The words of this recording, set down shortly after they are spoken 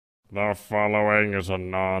The following is a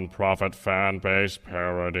non-profit fan-based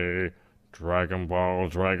parody. Dragon Ball,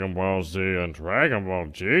 Dragon Ball Z, and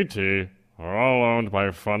Dragonball GT are all owned by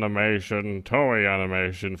FUNimation, Toei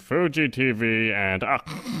Animation, FUJI TV, and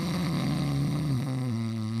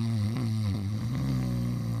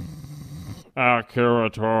Akira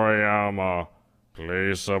Toriyama.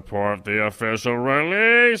 Please support the official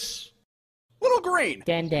release! Little Green!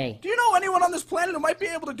 Dende. Do you know anyone on this planet who might be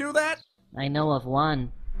able to do that? I know of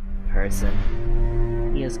one person.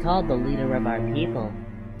 He is called the leader of our people,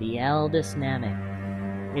 the eldest Namek.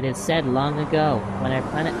 It is said long ago, when our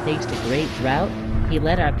planet faced a great drought, he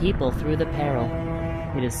led our people through the peril.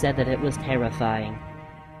 It is said that it was terrifying.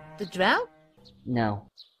 The drought? No.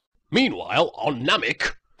 Meanwhile, on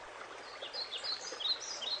Namek...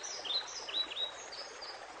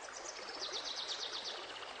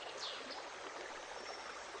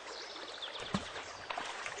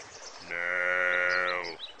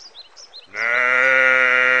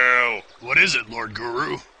 No! What is it, Lord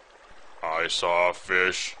Guru? I saw a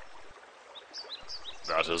fish.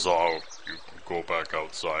 That is all. You can go back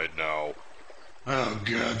outside now. Oh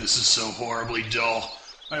god, this is so horribly dull.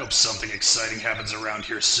 I hope something exciting happens around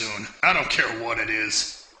here soon. I don't care what it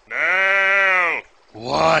is. No!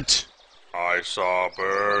 What? I saw a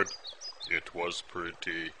bird. It was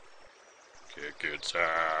pretty. Kick its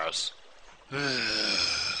ass.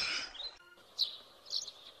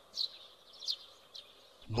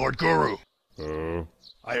 Lord Guru, Uh,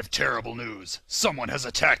 I have terrible news. Someone has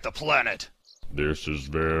attacked the planet. this is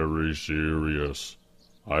very serious.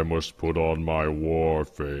 I must put on my war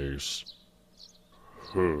face.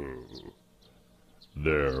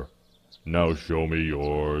 There. Now show me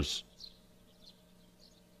yours.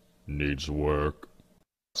 Needs work.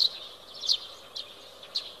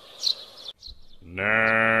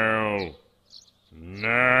 No!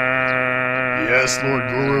 No! Yes, Lord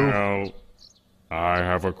Guru? I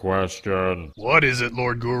have a question. What is it,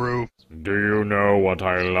 Lord Guru? Do you know what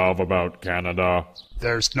I love about Canada?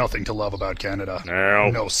 There's nothing to love about Canada. No.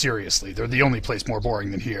 No, seriously, they're the only place more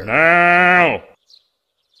boring than here. No!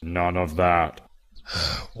 None of that.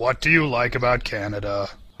 What do you like about Canada?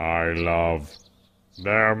 I love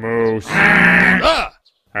their moose. Ah!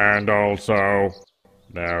 And also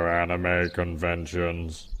their anime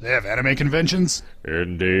conventions. They have anime conventions?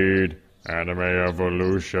 Indeed, Anime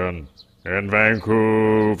Evolution in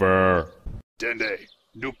Vancouver. Dende,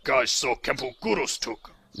 nukash so kempu gurus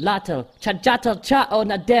tuk. Lato, chajato chao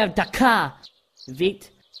nader daka. Vit,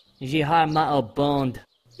 jihar mao bond.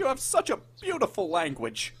 You have such a beautiful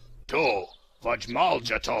language. To, vajmal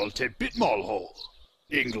jatal te bitmal ho.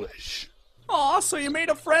 English. Aw, so you made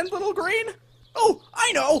a friend, Little Green? Oh,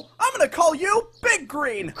 I know! I'm gonna call you Big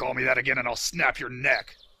Green! Call me that again and I'll snap your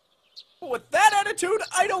neck. With that attitude,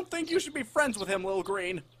 I don't think you should be friends with him, Little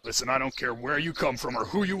Green. Listen, I don't care where you come from or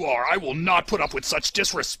who you are. I will not put up with such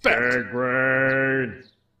disrespect. Big Brain,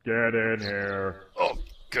 get in here. Oh,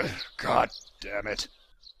 God damn it.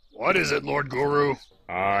 What is it, Lord Guru?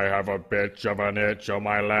 I have a bitch of an itch on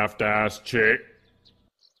my left ass cheek.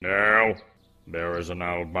 Now, there is an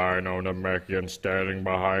albino Namekian standing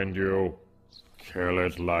behind you. Kill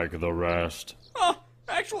it like the rest.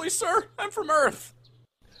 Actually, sir, I'm from Earth.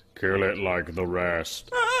 Kill it like the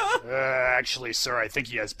rest. Actually, sir, I think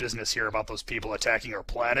he has business here about those people attacking our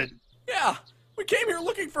planet. Yeah, we came here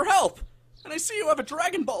looking for help. And I see you have a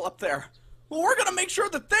Dragon Ball up there. Well, we're gonna make sure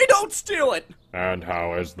that they don't steal it. And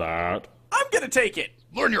how is that? I'm gonna take it.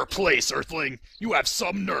 Learn your place, Earthling. You have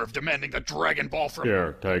some nerve demanding the Dragon Ball from...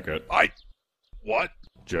 Here, take it. What?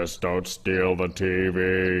 Just don't steal the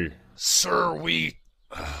TV. Sir, we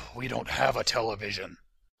don't have a television.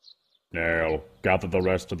 Nail, gather the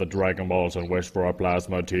rest of the Dragon Balls and wish for a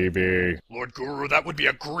plasma TV. Lord Guru, that would be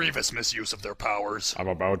a grievous misuse of their powers. I'm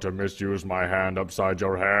about to misuse my hand upside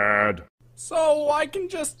your head. So I can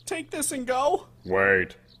just take this and go?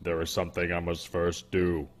 Wait, there is something I must first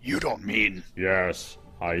do. You don't mean... Yes,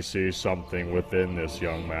 I see something within this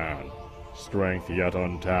young man. Strength yet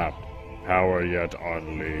untapped, power yet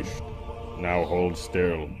unleashed. Now hold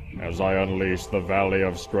still, as I unleash the Valley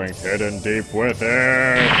of Strength hidden deep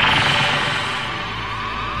within!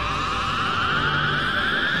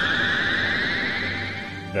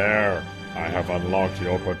 There, I have unlocked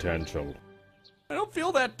your potential. I don't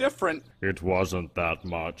feel that different. It wasn't that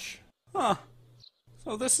much. Huh.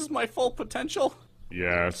 So this is my full potential?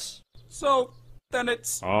 Yes. So, then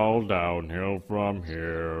it's All downhill from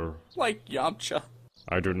here. like Yamcha.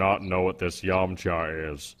 I do not know what this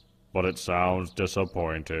Yamcha is, but it sounds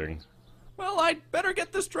disappointing. Well, I'd better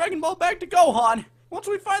get this Dragon Ball back to Gohan. Once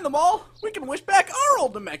we find them all, we can wish back our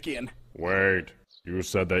old Namekian. Wait, you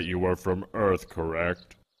said that you were from Earth,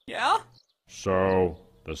 correct? Yeah? So,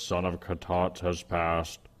 the son of Katat has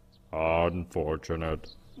passed.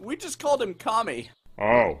 Unfortunate. We just called him Kami.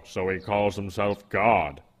 Oh, so he calls himself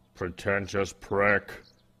God. Pretentious prick.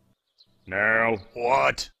 Nail,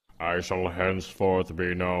 What? I shall henceforth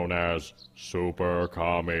be known as Super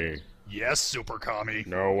Kami. Yes, Super Kami.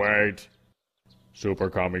 No, wait.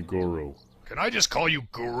 Super Kami Guru. Can I just call you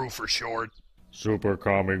Guru for short? Super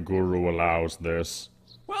Kami Guru allows this.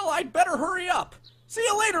 Well, I'd better hurry up. See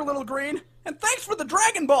you later, Little Green, and thanks for the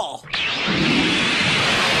Dragon Ball!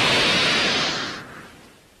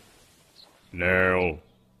 Nail,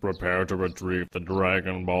 prepare to retrieve the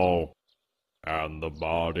Dragon Ball and the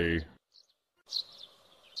body.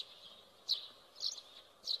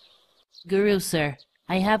 Guru, sir,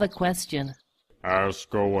 I have a question.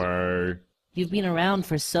 Ask away. You've been around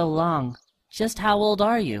for so long. Just how old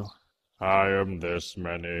are you? I am this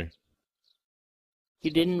many.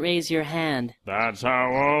 You didn't raise your hand. That's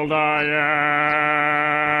how old I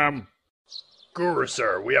am! Guru,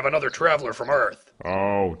 sir, we have another traveler from Earth.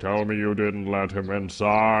 Oh, tell me you didn't let him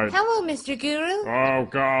inside. Hello, Mr. Guru. Oh,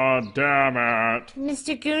 god damn it!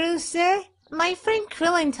 Mr. Guru, sir, my friend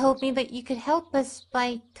Krillin told me that you could help us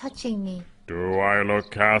by touching me. Do I look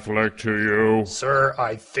Catholic to you? Sir,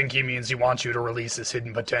 I think he means he wants you to release his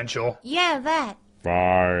hidden potential. Yeah, that.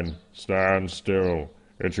 Fine. Stand still.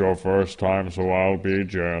 It's your first time, so I'll be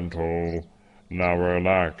gentle. Now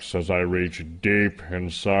relax as I reach deep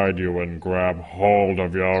inside you and grab hold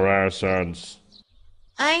of your essence.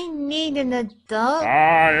 I need an adult.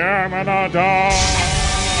 I am an adult!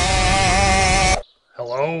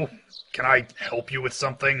 Hello? Can I help you with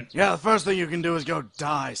something? Yeah, the first thing you can do is go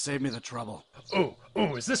die. Save me the trouble. Ooh,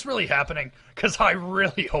 is this really happening? 'Cause I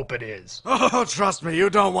really hope it is. Oh, trust me, you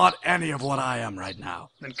don't want any of what I am right now.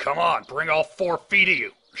 Then come on, bring all 4 feet of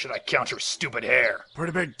you. Or should I count your stupid hair?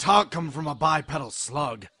 Pretty big talk coming from a bipedal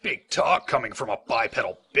slug. Big talk coming from a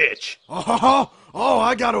bipedal bitch. Oh,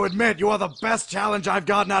 I gotta admit, you are the best challenge I've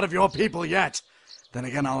gotten out of your people yet. Then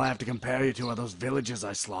again, all I have to compare you to are those villages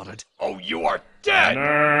I slaughtered. Oh, you are dead!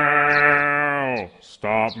 No!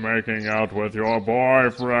 Stop making out with your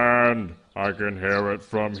boyfriend. I can hear it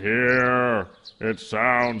from here. It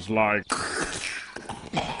sounds like...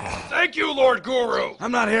 Thank you, Lord Guru!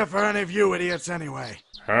 I'm not here for any of you idiots anyway.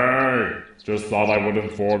 Hey, just thought I would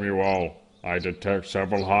inform you all. I detect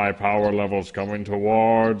several high power levels coming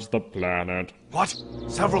towards the planet. What?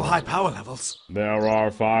 Several high power levels? There are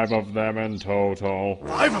 5 of them in total.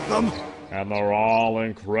 5 of them? And they're all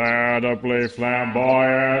incredibly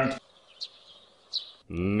flamboyant.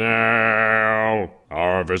 Now,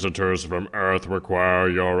 our visitors from Earth require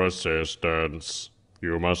your assistance.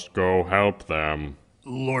 You must go help them.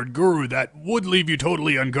 Lord Guru, that would leave you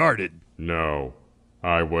totally unguarded. No,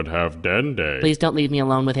 I would have Dende. Please don't leave me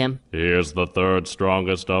alone with him. He is the 3rd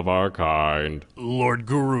strongest of our kind. Lord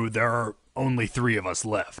Guru, there are only 3 of us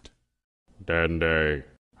left. Dende,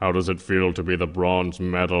 how does it feel to be the bronze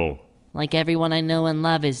medal? Like everyone I know and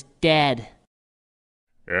love is dead.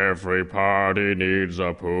 Every party needs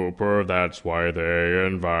a pooper, that's why they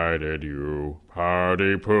invited you.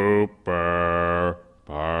 Party pooper,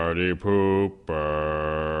 party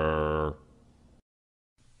pooper.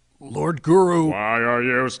 Lord Guru... Why are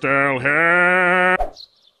you still here?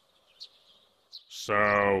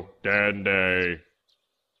 So, Dende,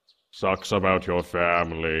 sucks about your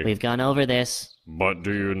family. We've gone over this. But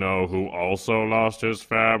do you know who also lost his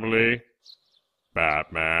family?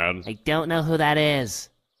 Batman. I don't know who that is.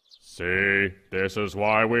 See, this is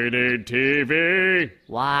why we need TV.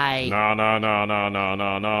 Why? No,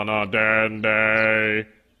 Dende.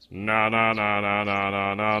 No,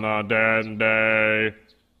 Dende.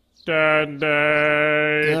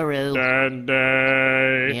 Dende. Guru.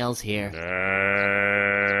 Dende. Nail's here.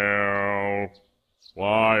 Nail.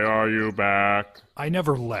 Why are you back? I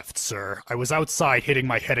never left, sir. I was outside hitting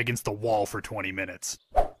my head against the wall for 20 minutes.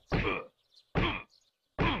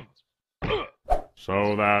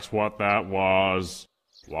 So that's what that was.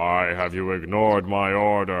 Why have you ignored my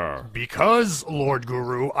order? Because, Lord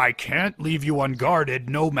Guru, I can't leave you unguarded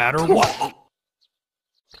no matter what.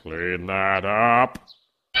 Clean that up.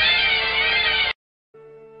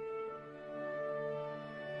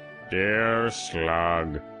 Dear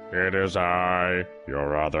Slug, it is I,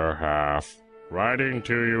 your other half, writing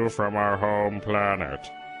to you from our home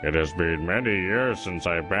planet. It has been many years since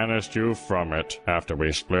I banished you from it after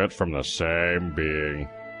we split from the same being.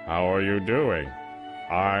 How are you doing?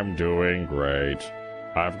 I'm doing great.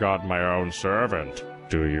 I've got my own servant.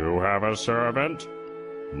 Do you have a servant?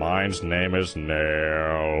 Mine's name is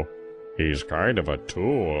Nail. He's kind of a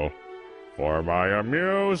tool. For my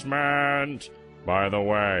amusement. By the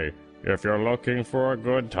way, If you're looking for a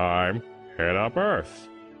good time, hit up Earth.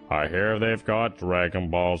 I hear they've got Dragon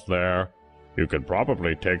Balls there. You could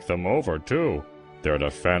probably take them over, too. Their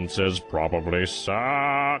defenses probably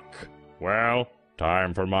suck. Well,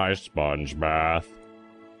 time for my sponge bath.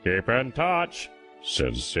 Keep in touch.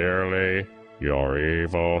 Sincerely, your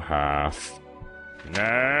evil half.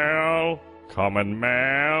 Nail, come and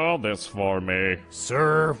mail this for me.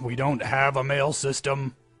 Sir, we don't have a mail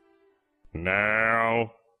system.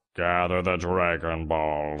 Nail, gather the Dragon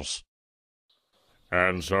Balls.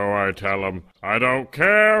 And so I tell him, I don't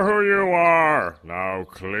care who you are, now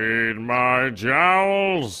clean my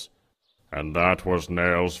jowls. And that was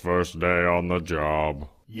Nail's first day on the job.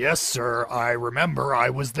 Yes, sir, I remember I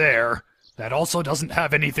was there. That also doesn't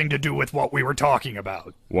have anything to do with what we were talking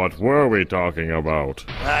about. What were we talking about?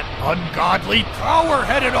 That ungodly power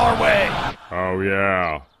headed our way! Oh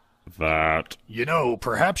yeah, that. You know,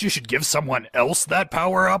 perhaps you should give someone else that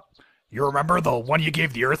power-up? You remember the one you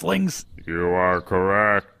gave the Earthlings? You are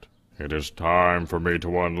correct. It is time for me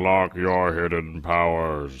to unlock your hidden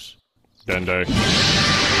powers. Dende.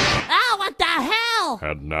 Oh, what the hell?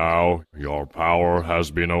 And now, your power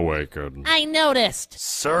has been awakened. I noticed.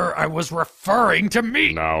 Sir, I was referring to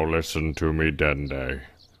me! Now listen to me, Dende.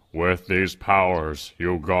 With these powers,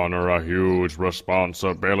 you garner a huge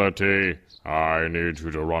responsibility. I need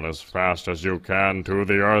you to run as fast as you can to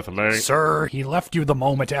the Earthling. Sir, he left you the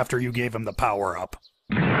moment after you gave him the power-up.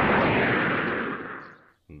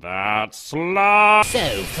 That's love.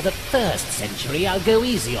 So, for the first century, I'll go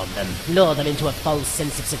easy on them, lure them into a false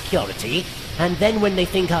sense of security, and then when they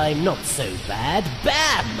think I'm not so bad,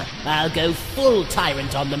 BAM! I'll go full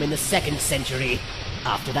tyrant on them in the second century.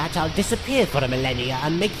 After that, I'll disappear for a millennia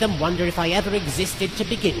and make them wonder if I ever existed to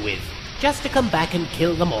begin with, just to come back and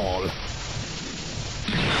kill them all.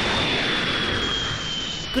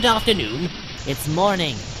 Good afternoon. It's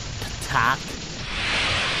morning. Talk.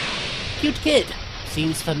 Cute kid.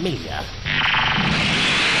 Seems familiar.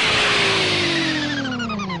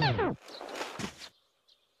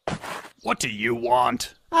 What do you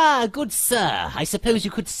want? Ah, good sir. I suppose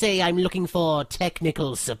you could say I'm looking for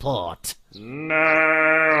technical support.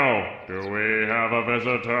 No! Do we have a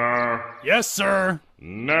visitor? Yes, sir.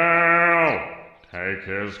 No! Take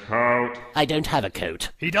his coat. I don't have a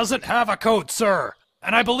coat. He doesn't have a coat, sir.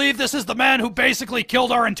 And I believe this is the man who basically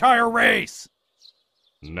killed our entire race.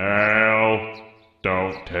 No!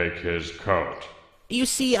 Don't take his coat. You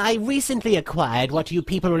see, I recently acquired what you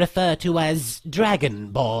people refer to as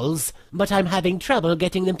Dragon Balls, but I'm having trouble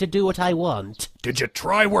getting them to do what I want. Did you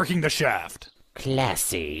try working the shaft?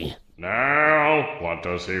 Classy. Now, what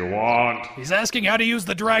does he want? He's asking how to use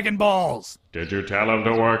the Dragon Balls. Did you tell him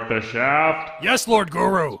to work the shaft? Yes, Lord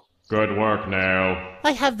Guru. Good work, Nail.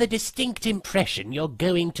 I have the distinct impression you're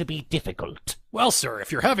going to be difficult. Well, sir,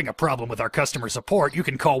 if you're having a problem with our customer support, you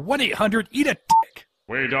can call 1-800-EAT-A-DICK.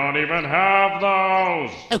 We don't even have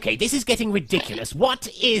those! Okay, this is getting ridiculous. What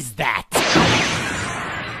is that?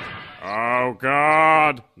 Oh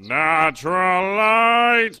God! Natural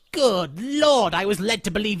light! Good Lord, I was led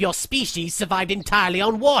to believe your species survived entirely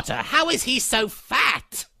on water. How is he so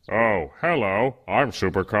fat? Oh, hello. I'm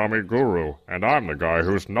Super Kami Guru, and I'm the guy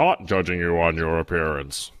who's not judging you on your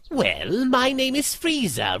appearance. Well, my name is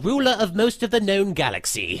Frieza, ruler of most of the known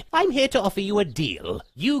galaxy. I'm here to offer you a deal.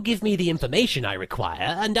 You give me the information I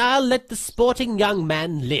require, and I'll let the sporting young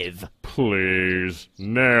man live. Please,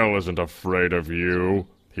 Nail isn't afraid of you.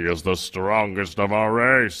 He is the strongest of our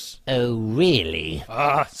race. Oh, really?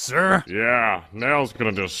 Sir? Yeah, Nail's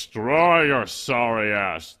gonna destroy your sorry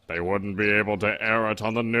ass. They wouldn't be able to air it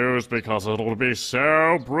on the news because it'll be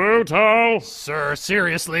so brutal. Sir,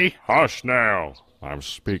 seriously? Hush, Nail. I'm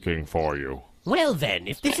speaking for you. Well then,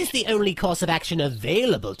 if this is the only course of action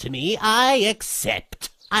available to me, I accept.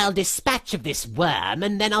 I'll dispatch of this worm,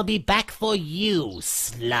 and then I'll be back for you,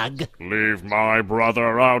 slug. Leave my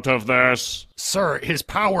brother out of this. Sir, his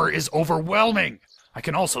power is overwhelming. I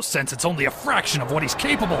can also sense it's only a fraction of what he's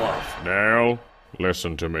capable of. Nail,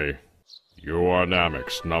 listen to me. You are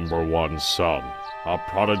Namek's #1 son, a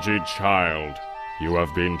prodigy child. You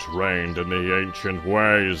have been trained in the ancient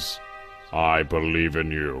ways. I believe in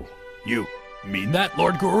you. You mean that,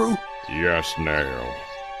 Lord Guru? Yes, Nail.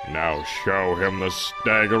 Now show him the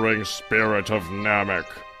staggering spirit of Namek,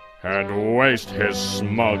 and waste his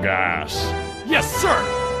smug ass. Yes,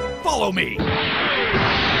 sir! Follow me!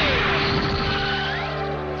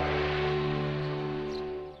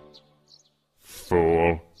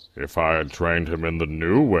 Fool. If I had trained him in the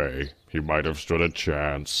new way, he might have stood a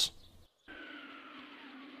chance.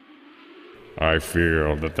 I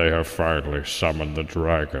feel that they have finally summoned the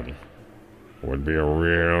dragon. Would be a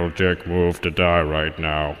real dick move to die right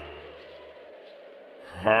now.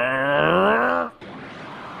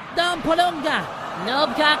 Dampolonga,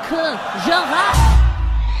 Nobgaku, Jora!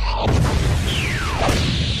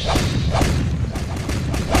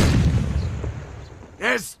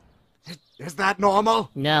 Is that normal?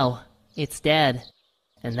 No, it's dead.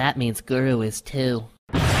 And that means Guru is too.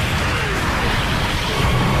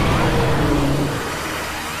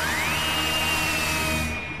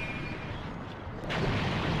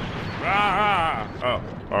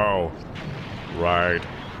 Oh, right.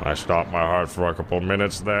 I stopped my heart for a couple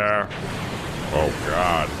minutes there. Oh,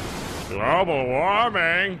 God. Global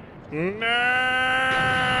warming? Nail!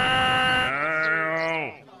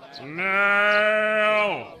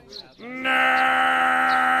 Nail! Nail!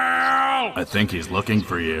 I think he's looking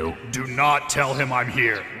for you. Do not tell him I'm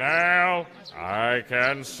here. Nail, I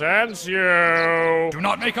can sense you! Do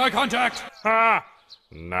not make eye contact! Ha!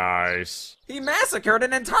 Nice. He massacred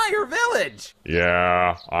an entire village!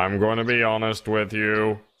 Yeah, I'm going to be honest with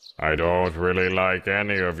you. I don't really like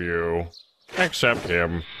any of you. Except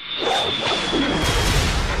him.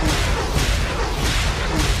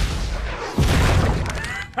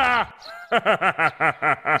 Ha!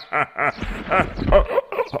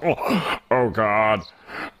 Oh God.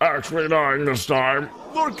 Actually dying this time.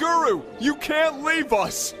 Lord Guru, you can't leave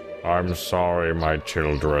us! I'm sorry, my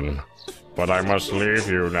children. But I must leave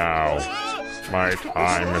you now. My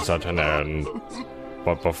time is at an end.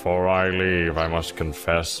 But before I leave, I must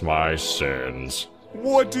confess my sins.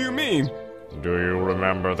 What do you mean? Do you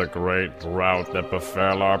remember the great drought that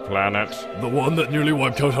befell our planet? The one that nearly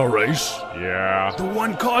wiped out our race? Yeah. The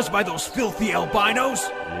one caused by those filthy albinos?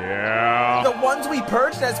 Yeah. The ones we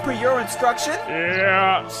purged as per your instruction?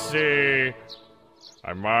 Yeah, see.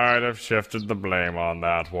 I might have shifted the blame on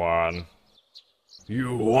that one.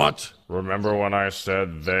 You what? Remember when I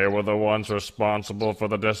said they were the ones responsible for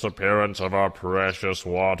the disappearance of our precious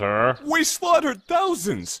water? We slaughtered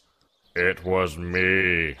thousands! It was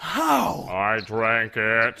me. How? I drank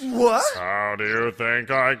it. What? How do you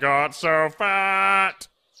think I got so fat?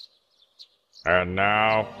 And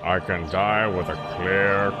now I can die with a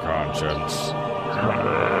clear conscience.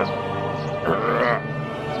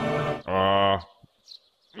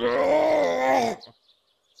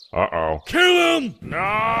 Uh-oh. Kill him! No!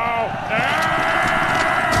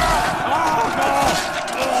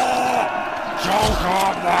 Choke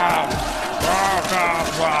on them! Choke on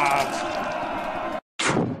them!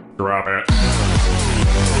 Drop it.